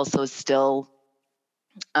think we also still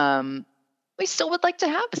would like to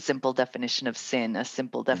have a simple definition of sin, a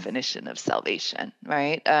simple definition of salvation,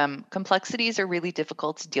 right? Complexities are really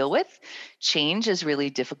difficult to deal with. Change is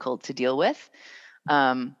really difficult to deal with.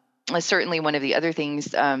 Certainly one of the other things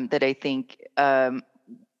that I think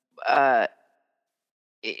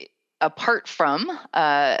apart from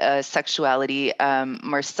sexuality,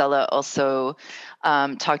 Marcella also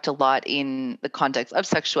talked a lot in the context of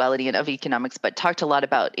sexuality and of economics, but talked a lot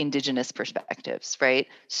about indigenous perspectives, right?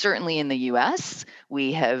 Certainly in the US,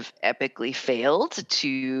 we have epically failed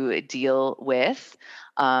to deal with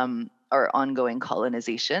our ongoing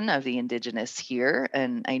colonization of the indigenous here.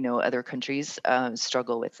 And I know other countries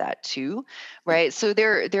struggle with that too, right? So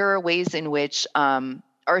there are ways in which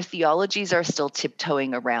our theologies are still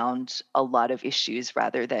tiptoeing around a lot of issues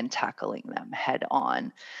rather than tackling them head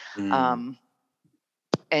on.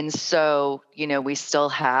 And so, we still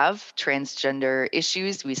have transgender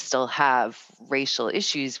issues. We still have racial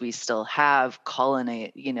issues. We still have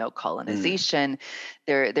colonization.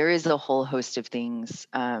 There is a whole host of things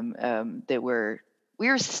that we're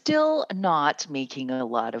still not making a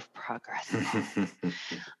lot of progress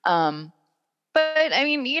on. But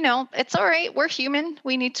it's all right. We're human.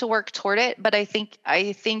 We need to work toward it. But I think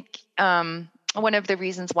one of the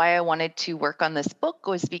reasons why I wanted to work on this book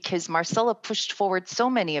was because Marcella pushed forward so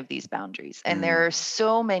many of these boundaries, and there are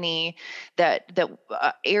so many that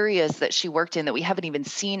areas that she worked in that we haven't even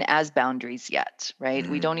seen as boundaries yet. Right?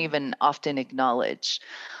 We don't even often acknowledge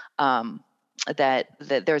that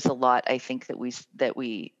there's a lot, I think, that we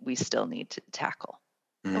still need to tackle.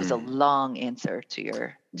 It was a long answer to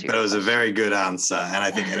your but it was question. A very good answer, and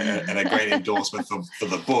I think and a great endorsement for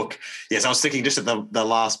the book. Yes, I was thinking just at the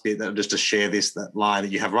last bit, just to share that line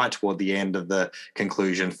that you have right toward the end of the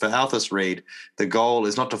conclusion. For Althus Reid, the goal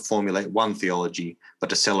is not to formulate one theology,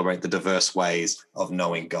 but to celebrate the diverse ways of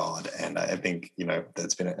knowing God. And I think,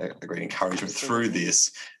 that's been a great encouragement through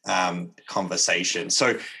this conversation.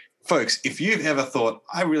 So, folks, if you've ever thought,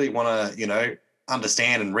 I really want to,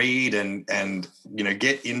 understand and read and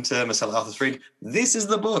get into Marcella Althus Reid, this is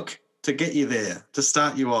the book to get you there, to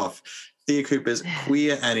start you off. Thea Cooper's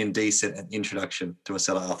Queer and Indecent, an Introduction to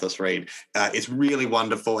Marcella Althus Reid. It's really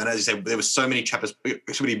wonderful. And as you said, there were so many chapters,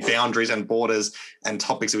 so many boundaries and borders and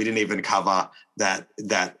topics that we didn't even cover that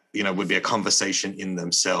would be a conversation in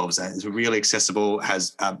themselves. And it's really accessible,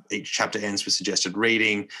 has each chapter ends with suggested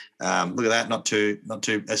reading. Look at that, not too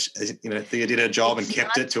Thea did her job and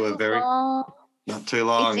kept it to a very... Not too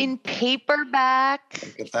long. It's in paperback.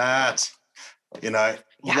 Look at that.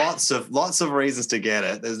 Yeah. Lots of reasons to get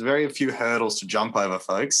it. There's very few hurdles to jump over,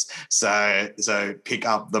 folks. So pick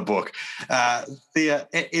up the book. Thea,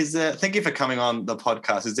 thank you for coming on the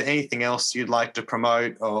podcast. Is there anything else you'd like to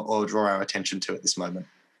promote or draw our attention to at this moment?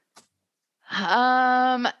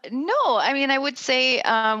 No, I mean, I would say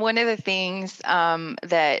one of the things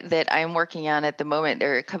that I'm working on at the moment,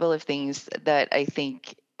 there are a couple of things that I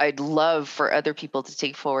think I'd love for other people to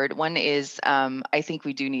take forward. One is I think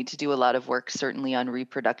we do need to do a lot of work, certainly on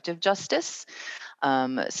reproductive justice.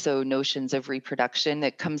 So notions of reproduction,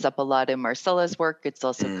 that comes up a lot in Marcella's work. It's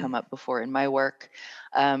also come up before in my work.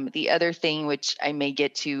 The other thing, which I may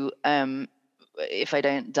get to if I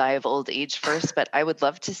don't die of old age first, but I would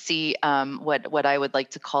love to see what I would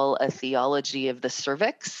like to call a theology of the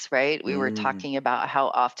cervix, right? We were talking about how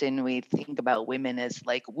often we think about women as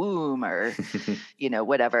like womb or,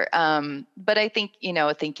 whatever. But I think,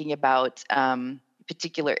 thinking about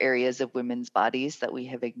particular areas of women's bodies that we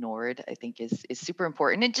have ignored, I think is super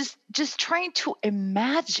important. And just trying to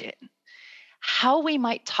imagine how we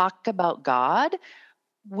might talk about God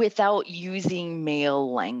without using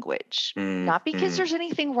male language. Not because there's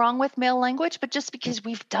anything wrong with male language, but just because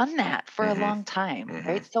we've done that for a long time,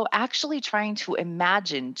 right? So actually trying to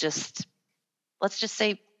imagine let's just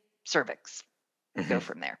say cervix, go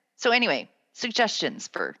from there. So anyway, suggestions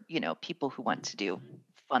for, people who want to do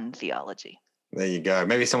fun theology. There you go.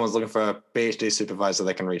 Maybe someone's looking for a PhD supervisor.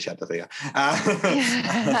 They can reach out to Thea.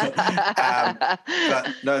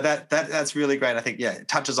 But no, that's really great. I think, it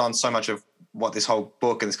touches on so much of what this whole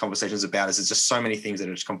book and this conversation is about. Is it's just so many things that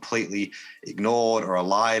are just completely ignored or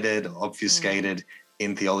elided or obfuscated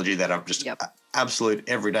in theology that are just absolute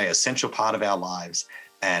everyday essential part of our lives.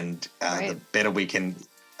 And the better we can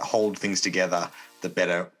hold things together, the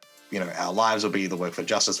better our lives will be, the work for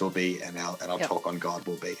justice will be, and our talk on God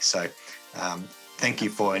will be. So thank you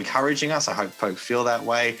for encouraging us. I hope folks feel that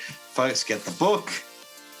way. Folks, get the book,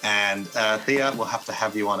 and Thea, we'll have to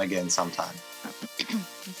have you on again sometime.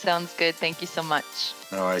 Sounds good. Thank you so much.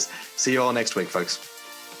 No worries. See you all next week, folks.